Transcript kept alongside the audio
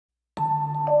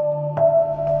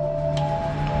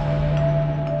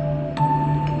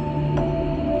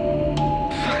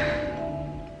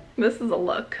This is a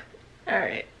look. All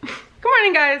right. Good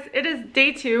morning, guys. It is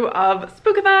day 2 of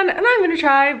Spookathon, and I'm gonna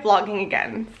try vlogging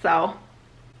again. So,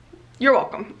 you're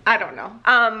welcome. I don't know.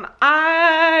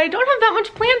 I don't have that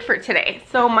much planned for today.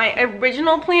 So my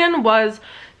original plan was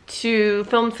to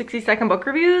film 60-second book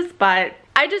reviews, but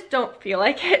I just don't feel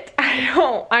like it. I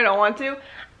don't want to.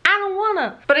 I don't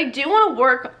wanna. But I do want to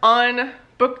work on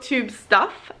booktube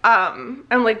stuff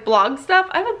and like blog stuff.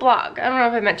 I have a blog. I don't know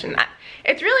if I mentioned that.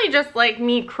 It's really just like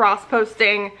me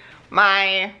cross-posting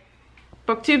my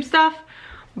booktube stuff,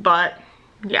 but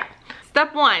yeah.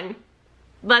 Step 1,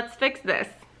 let's fix this.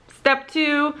 Step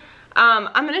 2,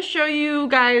 I'm gonna show you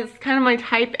guys kind of my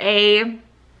type A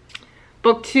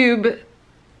booktube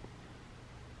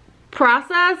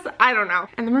process. I don't know.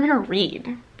 And then we're gonna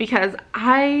read, because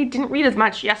I didn't read as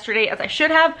much yesterday as I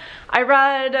should have. I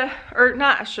read, or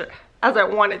not as I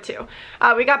wanted to.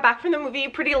 We got back from the movie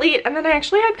pretty late, and then I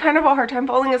actually had kind of a hard time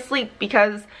falling asleep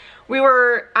because we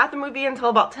were at the movie until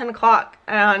about 10 o'clock,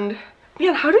 and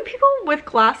man, how do people with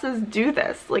glasses do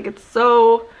this? Like, it's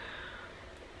so,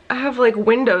 I have like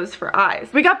windows for eyes.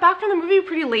 We got back from the movie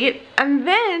pretty late, and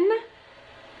then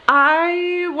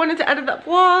I wanted to edit that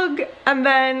vlog, and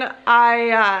then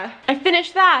I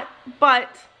finished that, but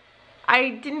I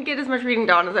didn't get as much reading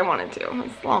done as I wanted to.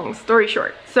 It's long story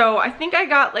short. So I think I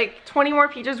got like 20 more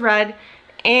pages read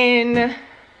in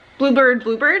Bluebird.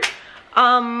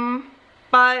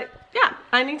 But yeah,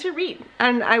 I need to read,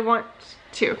 and I want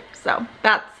to. So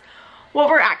that's what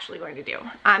we're actually going to do.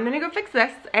 I'm gonna go fix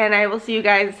this, and I will see you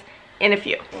guys in a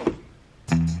few.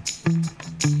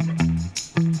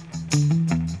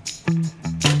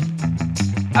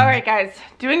 All right, guys,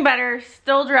 doing better,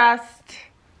 still dressed,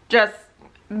 just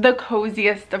the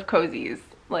coziest of cozies.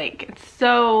 Like, it's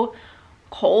so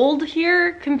cold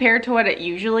here compared to what it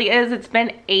usually is. It's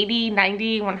been 80,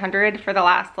 90, 100 for the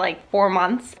last like 4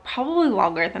 months, probably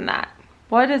longer than that.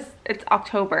 It's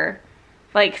October,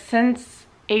 like since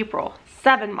April,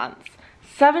 7 months.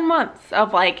 7 months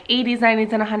of like 80s,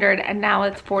 90s, and 100, and now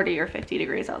it's 40 or 50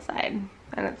 degrees outside.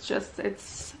 And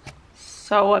it's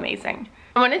so amazing.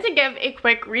 I wanted to give a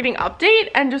quick reading update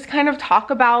and just kind of talk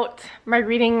about my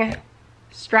reading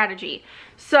strategy.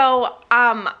 So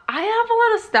I have a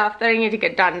lot of stuff that I need to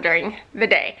get done during the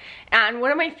day, and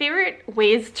one of my favorite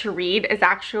ways to read is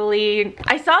actually,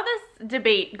 I saw this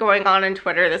debate going on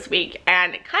Twitter this week,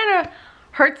 and it kind of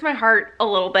hurts my heart a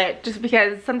little bit, just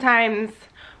because sometimes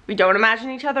we don't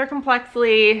imagine each other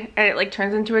complexly and it like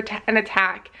turns into an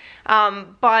attack.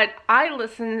 But I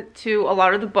listen to a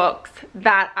lot of the books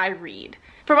that I read.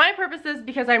 For my purposes,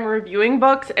 because I'm reviewing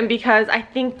books and because I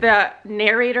think the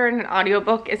narrator in an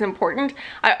audiobook is important,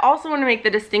 I also want to make the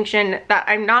distinction that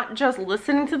I'm not just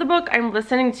listening to the book, I'm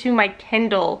listening to my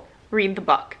Kindle read the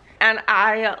book. And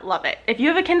I love it. If you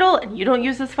have a Kindle and you don't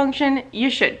use this function, you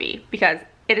should be, because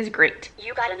it is great.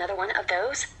 You got another one of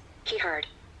those? He heard.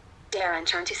 Darren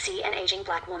turned to see an aging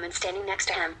black woman standing next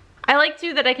to him. I like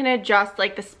too that I can adjust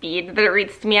like the speed that it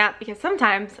reads to me at, because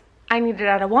sometimes I need it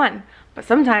at a 1, but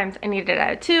sometimes I need it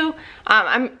at a 2.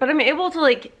 But I'm able to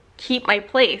like keep my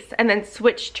place and then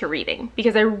switch to reading,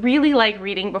 because I really like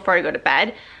reading before I go to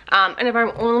bed. And if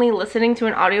I'm only listening to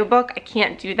an audiobook, I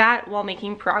can't do that while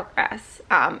making progress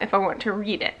if I want to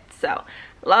read it. So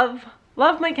love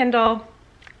my Kindle,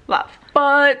 love.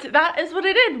 But that is what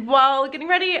I did while getting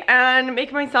ready and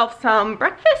making myself some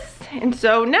breakfast. And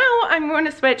so now I'm going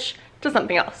to switch to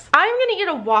something else. I'm gonna eat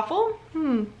a waffle.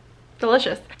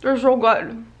 Delicious. They're so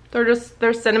good.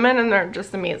 They're cinnamon and they're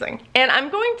just amazing. And I'm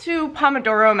going to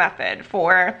Pomodoro method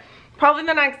for probably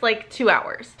the next like 2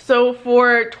 hours. So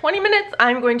for 20 minutes,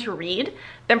 I'm going to read.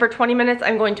 Then for 20 minutes,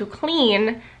 I'm going to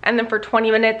clean. And then for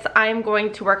 20 minutes, I'm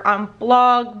going to work on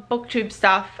blog, booktube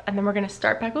stuff. And then we're gonna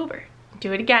start back over.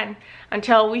 Do it again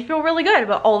until we feel really good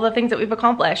about all the things that we've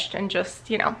accomplished, and just,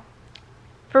 you know.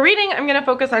 For reading, I'm gonna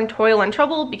focus on Toil and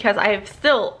Trouble, because I have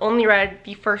still only read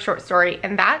the first short story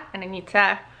in that, and I need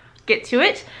to get to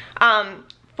it.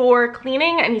 For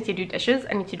cleaning, I need to do dishes,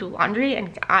 I need to do laundry, I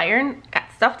need to iron, got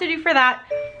stuff to do for that.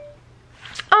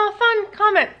 Oh, fun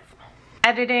comments.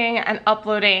 Editing and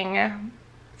uploading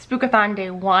Spookathon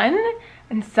day 1,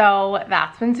 and so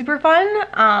that's been super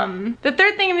fun. The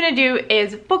third thing I'm gonna do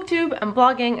is booktube and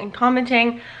blogging and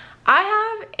commenting.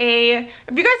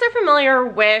 If you guys are familiar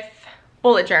with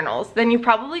bullet journals, then you've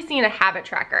probably seen a habit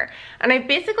tracker, and I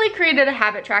basically created a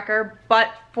habit tracker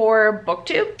but for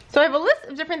booktube. So I have a list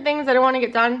of different things that I want to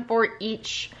get done for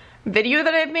each video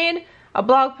that I've made, a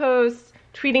blog post,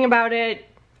 tweeting about it,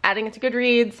 adding it to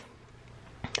Goodreads,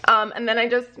 and then I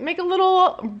just make a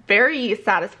little very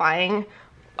satisfying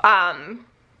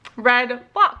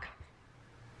red block,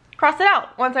 cross it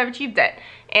out once I've achieved it.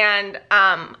 and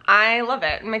I love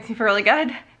it. It makes me feel really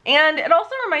good. And it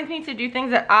also reminds me to do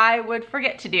things that I would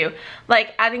forget to do,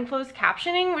 like adding closed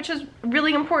captioning, which is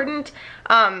really important.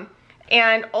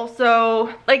 And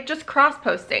also like just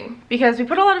cross-posting, because we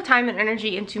put a lot of time and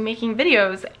energy into making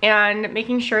videos and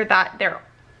making sure that they're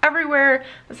everywhere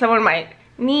that someone might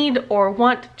need or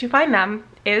want to find them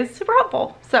is super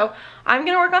helpful. So I'm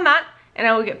gonna work on that, and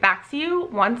I will get back to you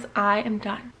once I am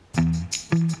done.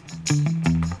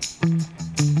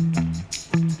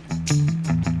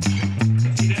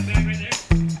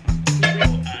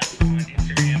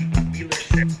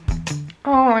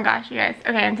 Oh my gosh, you guys.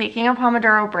 Okay, I'm taking a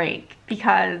Pomodoro break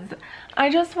because I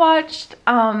just watched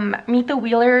Meet the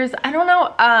Wheelers. I don't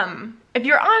know if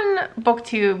you're on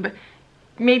BookTube,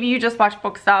 maybe you just watch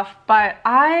book stuff, but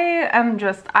I am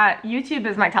just YouTube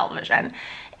is my television,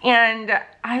 and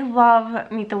I love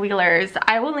Meet the Wheelers.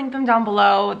 I will link them down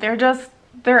below.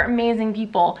 They're amazing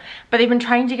people, but they've been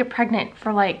trying to get pregnant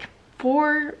for like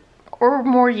 4 or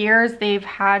more years. They've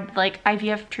had like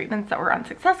IVF treatments that were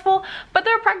unsuccessful, but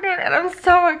they're pregnant, and I'm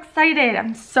so excited.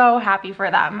 I'm so happy for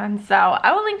them, and so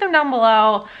I will link them down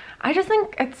below. I just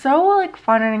think it's so like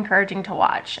fun and encouraging to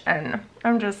watch, and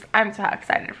I'm so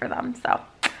excited for them. So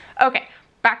okay,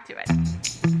 back to it.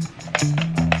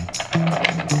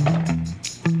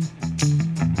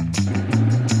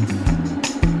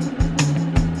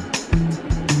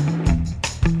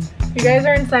 You guys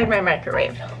are inside my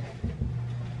microwave.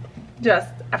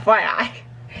 Just FYI.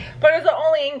 But it's the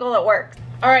only angle that works.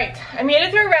 Alright, I made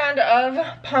it through a round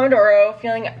of Pomodoro,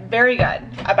 feeling very good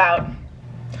about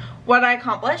what I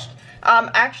accomplished.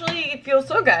 Actually feel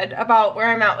so good about where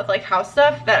I'm at with like house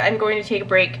stuff that I'm going to take a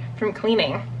break from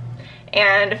cleaning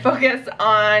and focus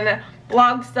on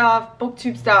blog stuff,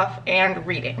 BookTube stuff, and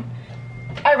reading.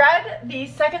 I read the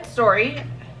second story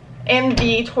in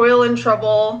the Toil and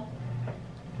Trouble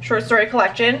short story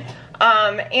collection,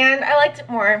 and I liked it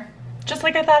more, just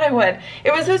like I thought I would.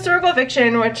 It was historical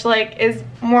fiction, which like is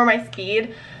more my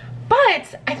speed,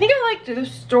 but I think I liked the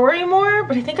story more,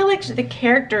 but I think I liked the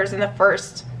characters in the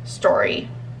first story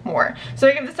more. So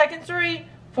I give the second story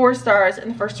 4 stars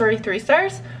and the first story 3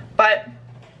 stars, but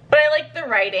I liked the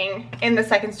writing in the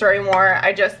second story more.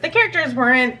 The characters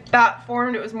weren't that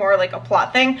formed, it was more like a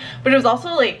plot thing, but it was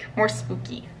also like more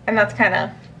spooky, and that's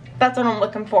what I'm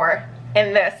looking for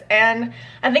in this. And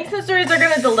I think some stories are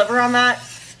gonna deliver on that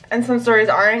and some stories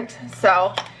aren't,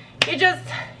 so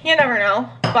you never know.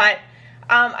 But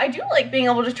I do like being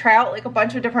able to try out like a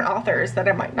bunch of different authors that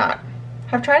I might not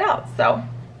have tried out, so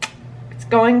it's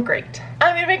going great.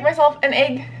 I'm gonna make myself an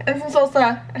egg and some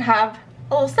salsa and have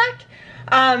a little snack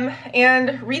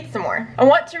and read some more. I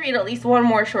want to read at least 1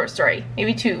 more short story,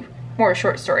 maybe 2 more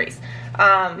short stories.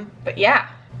 But yeah,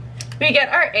 we get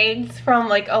our eggs from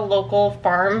like a local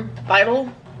farm, Vital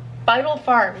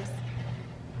Farms.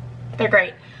 They're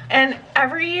great. And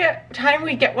every time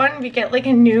we get one, we get like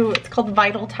a new, it's called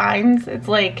Vital Times. It's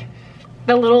like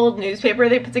the little newspaper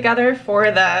they put together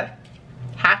for the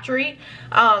hatchery.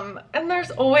 And there's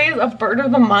always a bird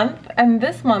of the month, and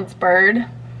this month's bird,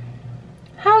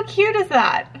 how cute is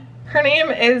that? Her name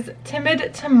is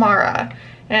Timid Tamara,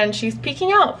 and she's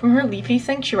peeking out from her leafy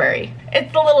sanctuary.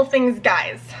 It's the little things,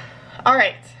 guys. All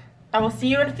right, I will see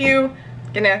you in a few.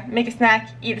 Gonna make a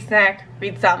snack, eat a snack,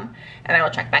 read some, and I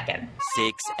will check back in.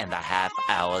 6.5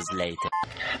 hours later.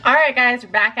 All right, guys,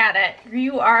 we're back at it.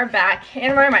 You are back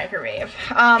in my microwave.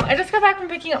 I just got back from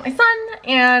picking up my son,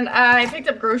 and I picked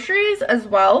up groceries as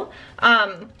well.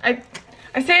 I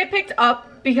say I picked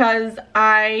up because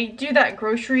I do that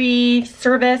grocery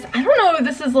service. I don't know if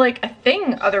this is like a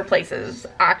thing other places,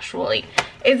 actually.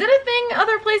 Is it a thing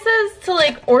other places to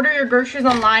like order your groceries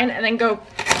online and then go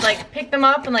like pick them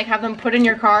up and like have them put in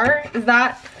your car? Is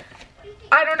that,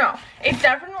 I don't know. It's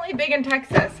definitely big in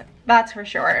Texas, that's for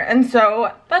sure. And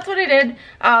so that's what I did.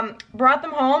 Brought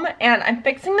them home and I'm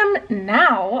fixing them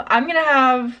now. I'm gonna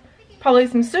have probably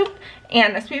some soup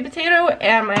and a sweet potato,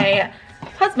 and my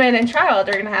husband and child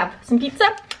are gonna have some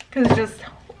pizza because it's just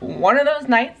one of those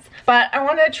nights. But I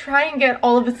want to try and get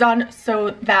all of this done so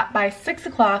that by 6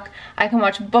 o'clock I can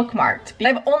watch Bookmarked.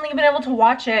 I've only been able to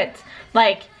watch it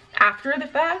like after the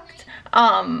fact,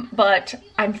 but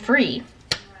I'm free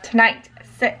tonight at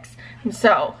 6, and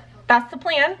so that's the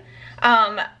plan.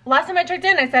 Last time I checked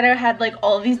in, I said I had like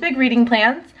all of these big reading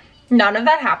plans. None of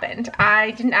that happened.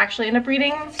 I didn't actually end up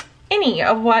reading any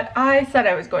of what I said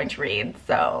I was going to read,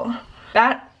 so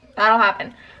that'll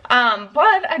happen.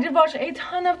 But I did watch a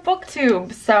ton of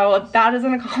BookTube, so that is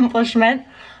an accomplishment.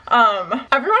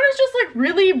 Everyone is just like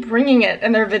really bringing it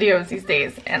in their videos these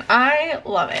days, and I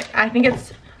love it. I think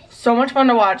it's so much fun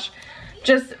to watch.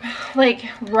 Just like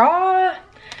raw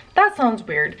that sounds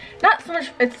weird. Not so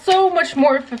much, it's so much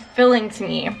more fulfilling to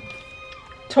me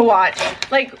to watch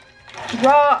like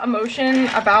raw emotion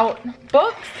about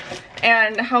books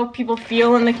and how people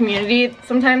feel in the community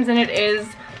sometimes than it is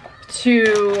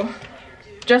to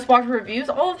just watch reviews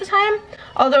all of the time.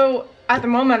 Although at the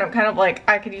moment I'm kind of like,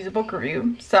 I could use a book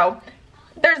review, so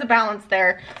there's a balance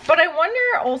there. But I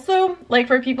wonder also, like,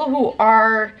 for people who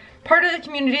are part of the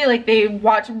community, like they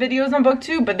watch videos on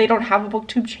BookTube but they don't have a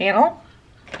BookTube channel,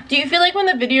 do you feel like when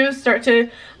the videos start to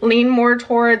lean more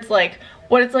towards like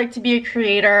what it's like to be a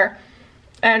creator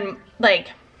and like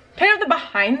kind of the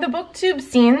behind the BookTube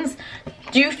scenes,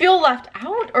 do you feel left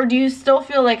out, or do you still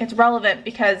feel like it's relevant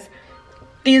because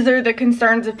these are the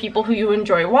concerns of people who you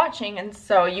enjoy watching and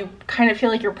so you kind of feel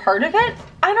like you're part of it?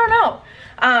 I don't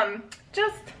know.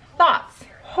 Just thoughts.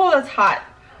 Oh, that's hot.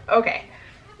 Okay,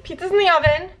 pizza's in the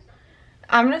oven.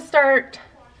 I'm gonna start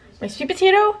my sweet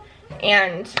potato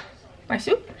and my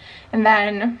soup, and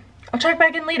then I'll check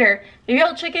back in later. Maybe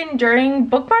I'll check in during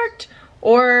Bookmarked,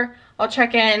 or I'll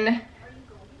check in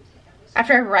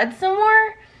after I've read some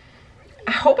more.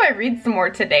 I hope I read some more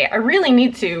today. I really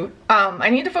need to. I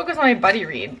need to focus on my buddy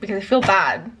read because I feel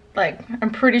bad. Like, I'm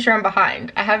pretty sure I'm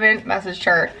behind. I haven't messaged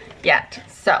her yet,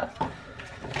 so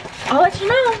I'll let you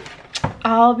know.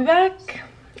 I'll be back.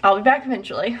 I'll be back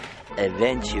eventually.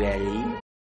 Eventually.